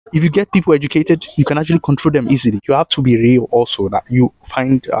if you get people educated, you can actually control them easily. You have to be real also that you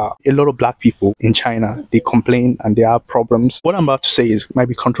find a lot of black people in China, they complain and they have problems. What I'm about to say might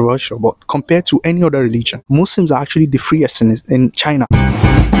be controversial, but compared to any other religion, Muslims are actually the freest in China.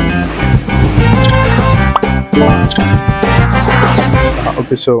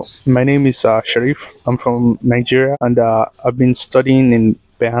 Okay, so my name is Sharif. I'm from Nigeria, and I've been studying in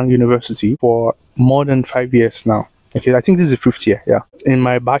Beihang University for more than 5 years now. Okay, I think this is the 5th year, yeah. In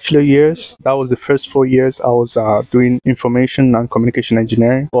my bachelor years, that was the first 4 years I was doing information and communication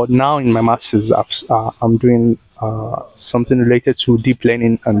engineering. But now in my master's, I'm doing something related to deep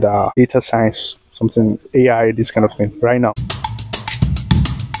learning and data science, something AI, this kind of thing right now.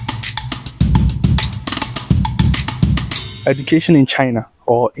 Education in China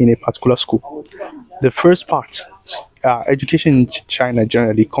or in a particular school. The first part, education in China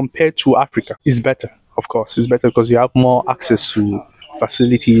generally compared to Africa is better. Of course, it's better because you have more access to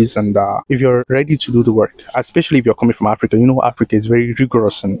facilities, and if you're ready to do the work, especially if you're coming from Africa, you know Africa is very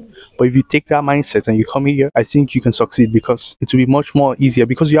rigorous, but if you take that mindset and you come here, I think you can succeed because it will be much more easier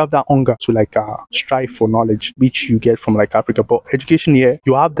because you have that hunger to strive for knowledge, which you get from Africa. But education here,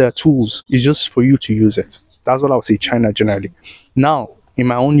 you have the tools, it's just for you to use it. That's what I would say China generally. Now, in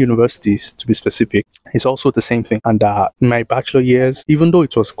my own universities, to be specific, it's also the same thing. And in my bachelor years, even though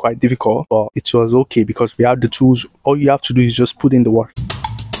it was quite difficult, but it was okay because we have the tools. All you have to do is just put in the work.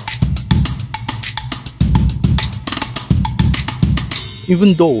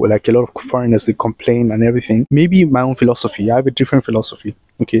 Even though a lot of foreigners, they complain and everything, maybe my own philosophy, I have a different philosophy.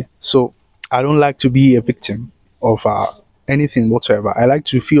 Okay, so I don't like to be a victim of anything whatsoever. I like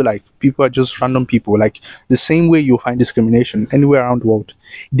to feel like people are just random people, like the same way you find discrimination anywhere around the world.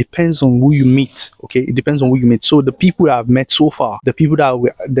 It depends on who you meet. Okay, it depends on who you meet. So the people that I've met so far,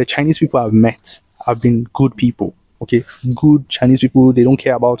 the Chinese people I've met have been good people. Okay, good Chinese people, they don't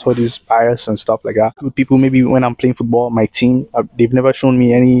care about all this bias and stuff like that. Good people, maybe when I'm playing football, my team, they've never shown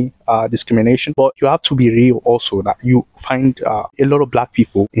me any discrimination. But you have to be real also that you find a lot of black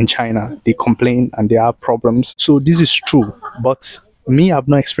people in China, they complain and they have problems. So this is true, but me, I've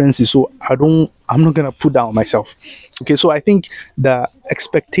no experiences, so I'm not gonna put down myself. Okay, so I think the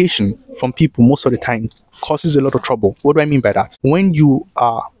expectation from people most of the time causes a lot of trouble. What do I mean by that? When you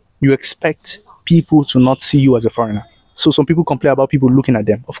expect people to not see you as a foreigner. So some people complain about people looking at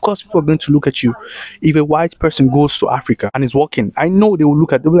them. Of course, people are going to look at you. If a white person goes to Africa and is walking, I know they will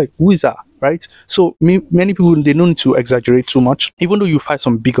look at them like, who is that? Right? So many people, they don't need to exaggerate too much, even though you find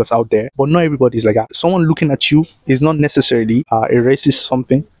some bigots out there, but not everybody is like that. Someone looking at you is not necessarily a racist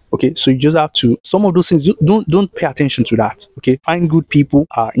something. Okay, so you just have to, some of those things, don't pay attention to that. Okay, find good people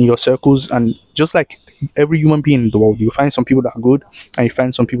in your circles, and just like every human being in the world, you find some people that are good and you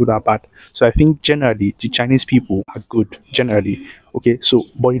find some people that are bad. So I think generally the Chinese people are good generally. Okay, so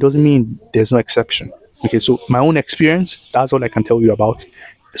but it doesn't mean there's no exception. Okay, so my own experience, that's all I can tell you about.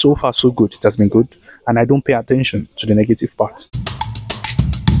 So far so good, it has been good, and I don't pay attention to the negative part.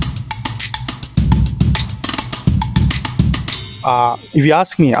 If you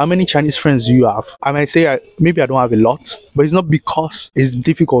ask me how many Chinese friends do you have, I might say maybe I don't have a lot, but it's not because it's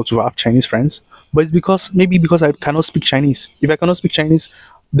difficult to have Chinese friends, but it's because I cannot speak Chinese. If I cannot speak Chinese,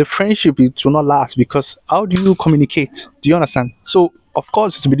 the friendship, it will not last, because how do you communicate? Do you understand? So of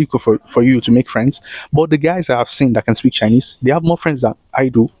course it's difficult for you to make friends, but the guys I have seen that can speak Chinese, they have more friends than I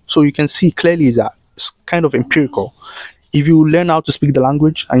do. So you can see clearly that it's kind of empirical. If you learn how to speak the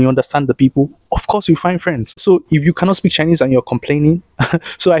language and you understand the people, of course you find friends. So if you cannot speak Chinese and you're complaining,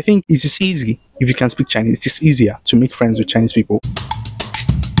 so I think it is easy. If you can speak Chinese, it is easier to make friends with Chinese people.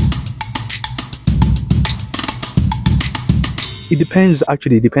 It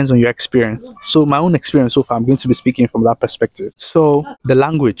depends on your experience. So my own experience so far, I'm going to be speaking from that perspective. So the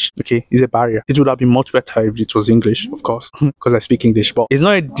language, okay, is a barrier. It would have been much better if it was English, of course, because I speak English, but it's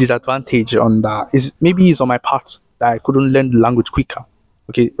not a disadvantage on that. Maybe it's on my part that I couldn't learn the language quicker.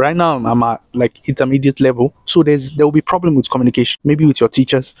 Okay, right now I'm at intermediate level, so there will be problem with communication, maybe with your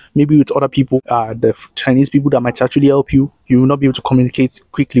teachers, maybe with other people, the Chinese people that might actually help you. You will not be able to communicate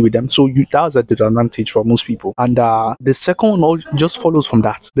quickly with them, so that's a disadvantage for most people. And the second one just follows from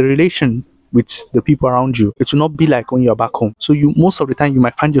that. The relation with the people around you, it will not be like when you're back home. So most of the time you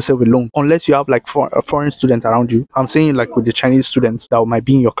might find yourself alone, unless you have a foreign student around you. I'm saying with the Chinese students that might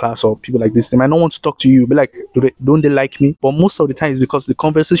be in your class or people like this, they might not want to talk to you, be like, don't they like me? But most of the time it's because the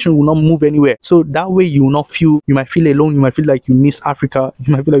conversation will not move anywhere. So that way you might feel alone, you might feel like you miss Africa,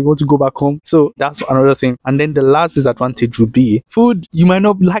 you might feel like you want to go back home. So that's another thing. And then the last disadvantage would be food. You might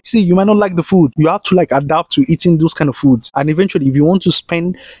not like the food. You have to adapt to eating those kind of foods. And eventually if you want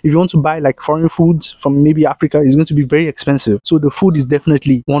to buy foreign foods from maybe Africa is going to be very expensive. So the food is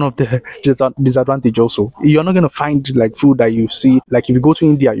definitely one of the disadvantage also. You're not going to find like food that you see, like if you go to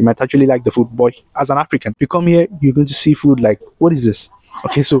India, you might actually like the food, but as an African, you come here, you're going to see food like, what is this?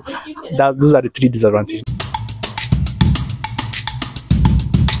 Okay, so those are the three disadvantages.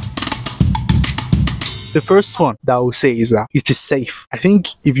 The first one that I will say is that it is safe. I think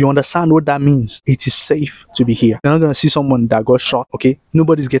if you understand what that means, it is safe to be here. You're not going to see someone that got shot, okay?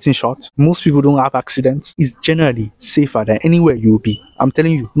 Nobody's getting shot. Most people don't have accidents. It's generally safer than anywhere you will be. I'm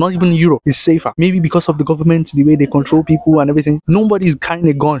telling you, not even Europe is safer. Maybe because of the government, the way they control people and everything. Nobody's carrying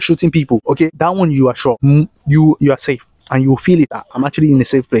a gun, shooting people, okay? That one you are sure. You are safe. And you will feel it. I'm actually in a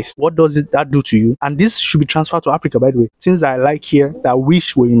safe place. What does that do to you? And this should be transferred to Africa, by the way. Things that I like here that I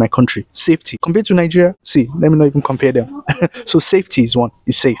wish were in my country. Safety. Compared to Nigeria, see, let me not even compare them. So safety is one.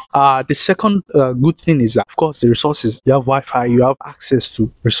 It's safe. The second good thing is that, of course, the resources. You have Wi-Fi. You have access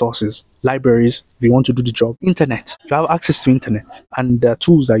to resources. Libraries, if you want to do the job. Internet. You have access to internet. And the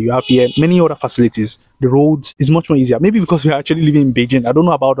tools that you have here. Many other facilities. The roads is much more easier. Maybe because we are actually living in Beijing. I don't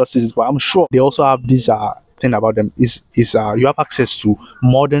know about us, but I'm sure they also have these thing about them is you have access to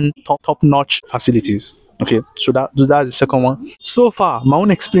modern top-notch facilities. Okay, so that's the second one. So far, my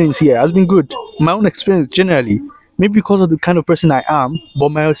own experience here has been good. My own experience generally, maybe because of the kind of person I am, but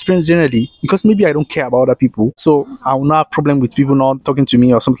my experience generally, because maybe I don't care about other people, so I will not have problem with people not talking to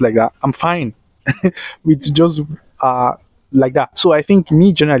me or something like that. I'm fine with just like that. So I think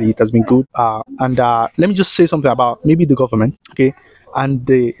me generally it has been good. And let me just say something about maybe the government, okay, and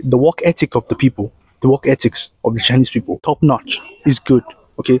the work ethic of the people. The work ethics of the Chinese people, top notch, is good.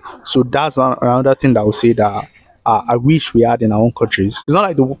 Okay, so that's another thing that I would say that I wish we had in our own countries. It's not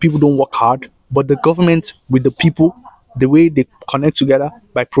like the people don't work hard, but the government with the people, the way they connect together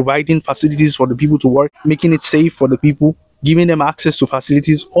by providing facilities for the people to work, making it safe for the people, giving them access to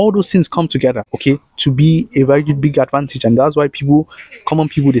facilities, all those things come together, okay, to be a very big advantage. And that's why common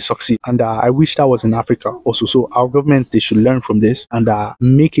people, they succeed. And I wish that was in Africa also. So our government, they should learn from this and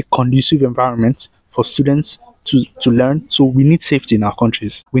make a conducive environment for students to learn. So we need safety in our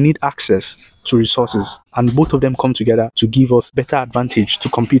countries. We need access to resources. And both of them come together to give us better advantage to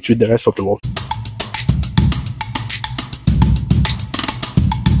compete with the rest of the world.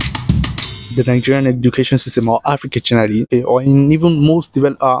 The Nigerian education system or Africa generally, or in even most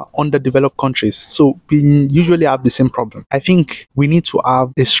underdeveloped countries. So we usually have the same problem. I think we need to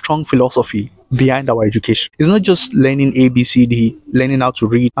have a strong philosophy behind our education. It's not just learning A, B, C, D, learning how to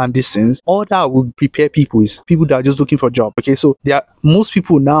read and these things. All that will prepare people is people that are just looking for a job. Okay, so most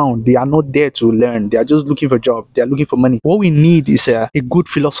people now, they are not there to learn. They are just looking for a job. They are looking for money. What we need is a good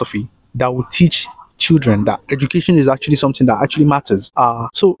philosophy that will teach children that education is actually something that actually matters.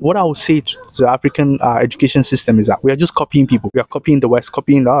 So what I would say to the African education system is that we are just copying people. We are copying the West,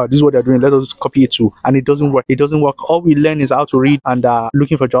 copying, this is what they're doing, let us copy it too. And it doesn't work. It doesn't work. All we learn is how to read and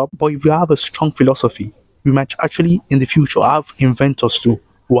looking for a job. But if you have a strong philosophy, we might actually in the future have inventors too.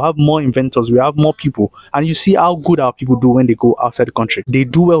 We'll have more inventors, we have more people. And you see how good our people do when they go outside the country. They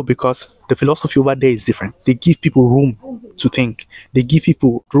do well because the philosophy over there is different. They give people room to think. They give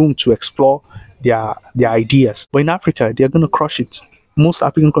people room to explore their ideas. But in Africa, they're going to crush it. Most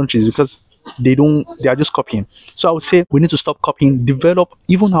African countries, because they are just copying. So I would say we need to stop copying, develop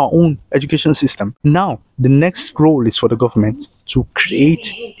even our own education system. Now, the next role is for the government to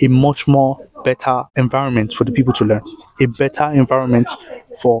create a much more better environment for the people to learn. A better environment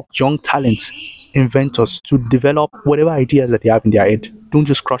for young talents, inventors to develop whatever ideas that they have in their head. Don't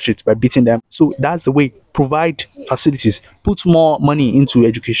just crush it by beating them. So that's the way. Provide facilities, put more money into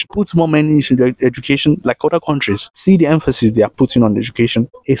education, put more money into education like other countries. See the emphasis they are putting on education.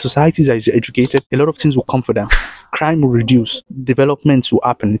 A society that is educated, a lot of things will come for them. Crime will reduce, development will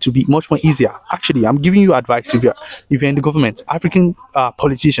happen. It will be much more easier. Actually, I'm giving you advice. If you're in the government, African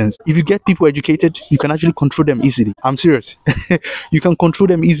politicians, if you get people educated, you can actually control them easily. I'm serious. You can control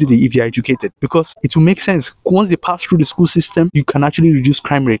them easily if you're educated, because it will make sense. Once they pass through the school system, you can actually reduce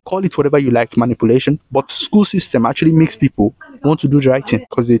crime rate. Call it whatever you like, manipulation, but school system actually makes people want to do the right thing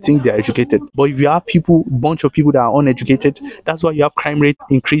because they think they're educated. But if you have bunch of people that are uneducated, that's why you have crime rate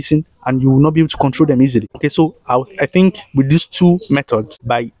increasing and you will not be able to control them easily. Okay, so I think with these two methods,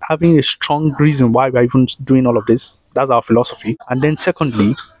 by having a strong reason why we're even doing all of this, that's our philosophy. And then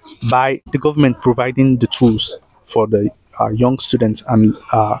secondly, by the government providing the tools for the young students and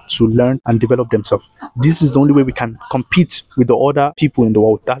to learn and develop themselves. This is the only way we can compete with the other people in the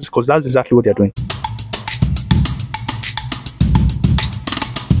world. That's because that's exactly what they're doing.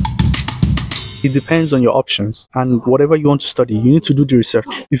 It depends on your options and whatever you want to study. You need to do the research.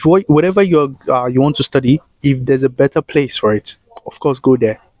 If whatever you want to study, if there's a better place for it, of course, go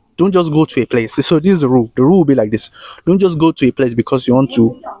there. Don't just go to a place. So this is the rule. The rule will be like this. Don't just go to a place because you want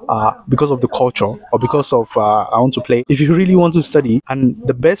to, because of the culture or because of I want to play. If you really want to study, and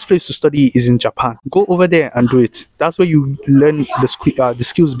the best place to study is in Japan, go over there and do it. That's where you learn the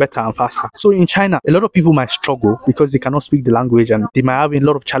skills better and faster. So in China, a lot of people might struggle because they cannot speak the language and they might have a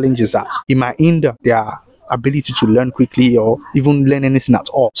lot of challenges that it might hinder their ability to learn quickly or even learn anything at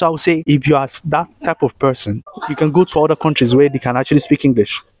all. So I would say if you are that type of person, you can go to other countries where they can actually speak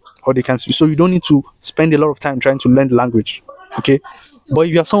English or they can speak. So you don't need to spend a lot of time trying to learn the language. Okay. But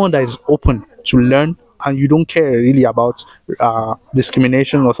if you're someone that is open to learn and you don't care really about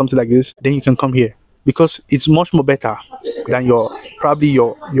discrimination or something like this, then you can come here because it's much more better than your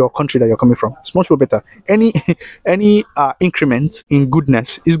country that you're coming from. It's much more better. Any increment in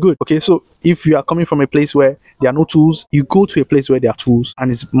goodness is good. Okay, so if you are coming from a place where there are no tools, you go to a place where there are tools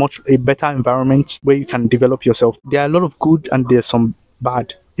and it's much a better environment where you can develop yourself. There are a lot of good and there's some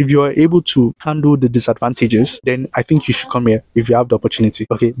bad. If you are able to handle the disadvantages, then I think you should come here if you have the opportunity.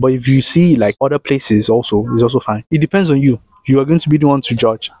 Okay, but if you see like other places also, it's also fine. It depends on you. You are going to be the one to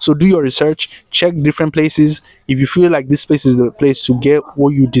judge. So do your research, check different places. If you feel like this place is the place to get what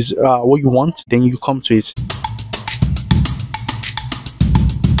you want, then you come to it.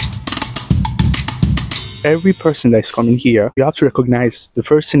 Every person that is coming here, you have to recognize the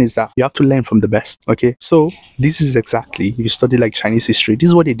first thing is that you have to learn from the best. Okay, so this is exactly, if you study like Chinese history, this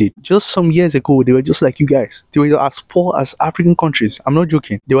is what they did. Just some years ago, they were just like you guys. They were as poor as African countries. I'm not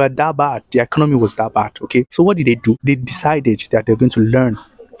joking. They were that bad. The economy was that bad. Okay, so what did they do? They decided that they're going to learn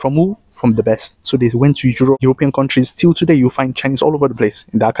from who? From the best. So they went to European countries. Till today, you find Chinese all over the place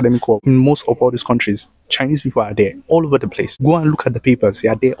in the academic world. In most of all these countries, Chinese people are there all over the place. Go and look at the papers. They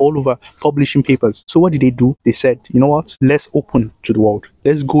are there all over publishing papers. So what did they do? They said, you know what? Let's open to the world.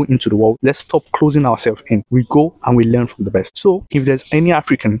 Let's go into the world. Let's stop closing ourselves in. We go and we learn from the best. So if there's any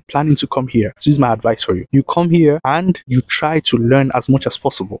African planning to come here, this is my advice for you. You come here and you try to learn as much as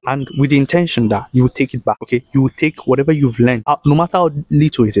possible. And with the intention that you will take it back. Okay? You will take whatever you've learned, no matter how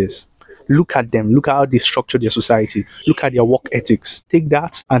little it is. Look at them. Look at how they structure their society. Look at their work ethics. Take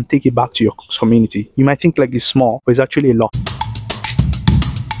that and take it back to your community. You might think like it's small, but it's actually a lot.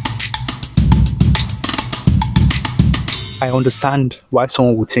 I understand why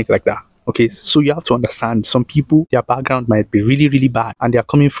someone would think like that. Okay, so you have to understand some people, their background might be really, really bad and they are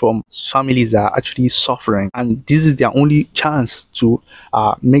coming from families that are actually suffering and this is their only chance to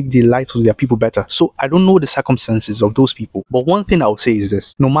make the lives of their people better. So I don't know the circumstances of those people, but one thing I would say is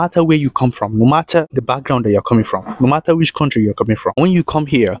this: no matter where you come from, no matter the background that you're coming from, no matter which country you're coming from, when you come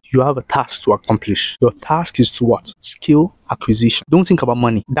here, you have a task to accomplish. Your task is to what? Skill acquisition. Don't think about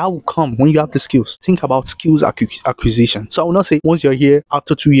money. That will come when you have the skills. Think about skills acquisition. So I will not say once you're here,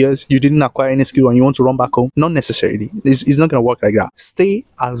 after 2 years, you didn't acquire any skill and you want to run back home. Not necessarily. It's not going to work like that. Stay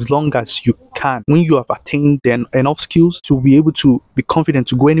as long as you can. When you have attained enough skills to be able to be confident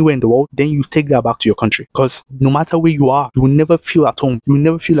to go anywhere in the world, then you take that back to your country. Because no matter where you are, you will never feel at home. You will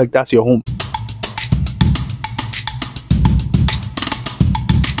never feel like that's your home.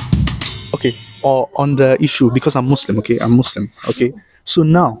 Okay, or on the issue, because I'm Muslim, okay? I'm Muslim, okay? So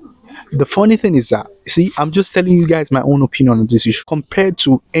now, the funny thing is that, see, I'm just telling you guys my own opinion on this issue. Compared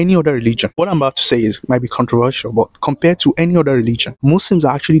to any other religion, what I'm about to say might be controversial, but compared to any other religion, Muslims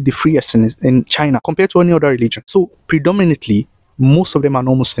are actually the freest in China compared to any other religion. So predominantly, most of them are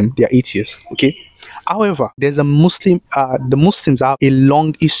not Muslim, they are atheists, okay? However, there's a Muslim, the Muslims have a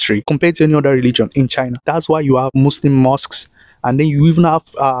long history compared to any other religion in China. That's why you have Muslim mosques, and then you even have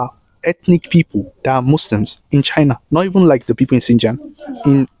ethnic people that are Muslims in China. Not even like the people in Xinjiang.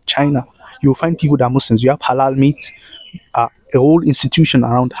 In China, you'll find people that are Muslims. You have halal meat, a whole institution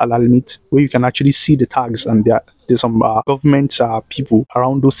around halal meat where you can actually see the tags, and there's some government people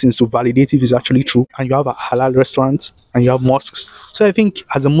around those things to validate if it's actually true. And you have a halal restaurant and you have mosques. So I think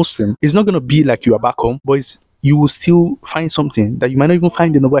as a Muslim, it's not going to be like you are back home, but you will still find something that you might not even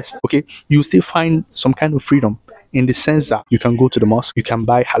find in the West. Okay, you will still find some kind of freedom, in the sense that you can go to the mosque, you can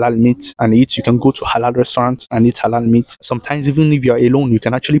buy halal meat and eat, you can go to halal restaurants and eat halal meat. Sometimes even if you're alone, you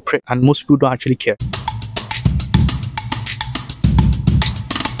can actually pray, and most people don't actually care.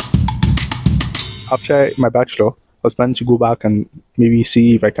 After my bachelor, I was planning to go back and maybe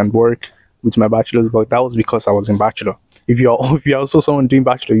see if I can work with my bachelor's, but that was because I was in bachelor. If you're also someone doing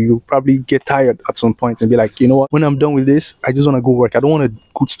bachelor, you probably get tired at some point and be like, you know what, when I'm done with this, I just want to go work. I don't want to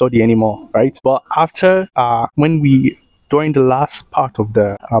go study anymore, right? But after during the last part of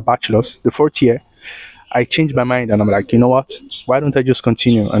the bachelor's, the fourth year, I changed my mind and I'm like, you know what? Why don't I just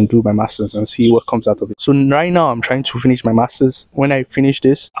continue and do my master's and see what comes out of it? So right now I'm trying to finish my master's. When I finish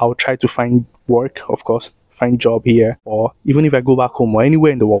this, I'll try to find work, of course, find job here, or even if I go back home or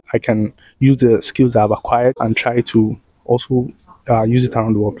anywhere in the world, I can use the skills I've acquired and try to also use it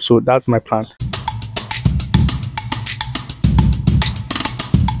around the world. So that's my plan.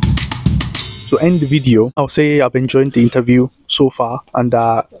 To end the video, I'll say I've enjoyed the interview so far, and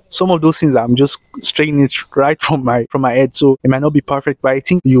some of those things I'm just straighting it right from my head, so it might not be perfect, but I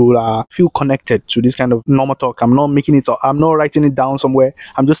think you'll feel connected to this kind of normal talk. I'm not making it, I'm not writing it down somewhere,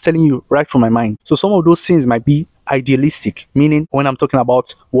 I'm just telling you right from my mind. So some of those things might be idealistic, meaning when I'm talking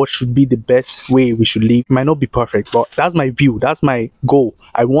about what should be the best way we should live, it might not be perfect, but that's my view, that's my goal.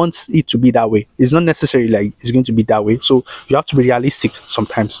 I want it to be that way. It's not necessarily like it's going to be that way, so you have to be realistic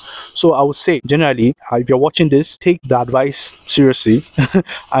sometimes. So I would say generally, if you're watching this, take the advice seriously.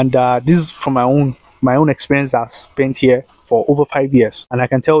 And this is from my own experience that I've spent here for over 5 years, and I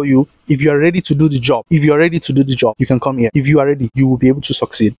can tell you, if you are ready to do the job, you can come here. If you are ready, you will be able to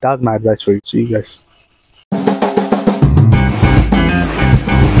succeed. That's my advice for you. See you guys.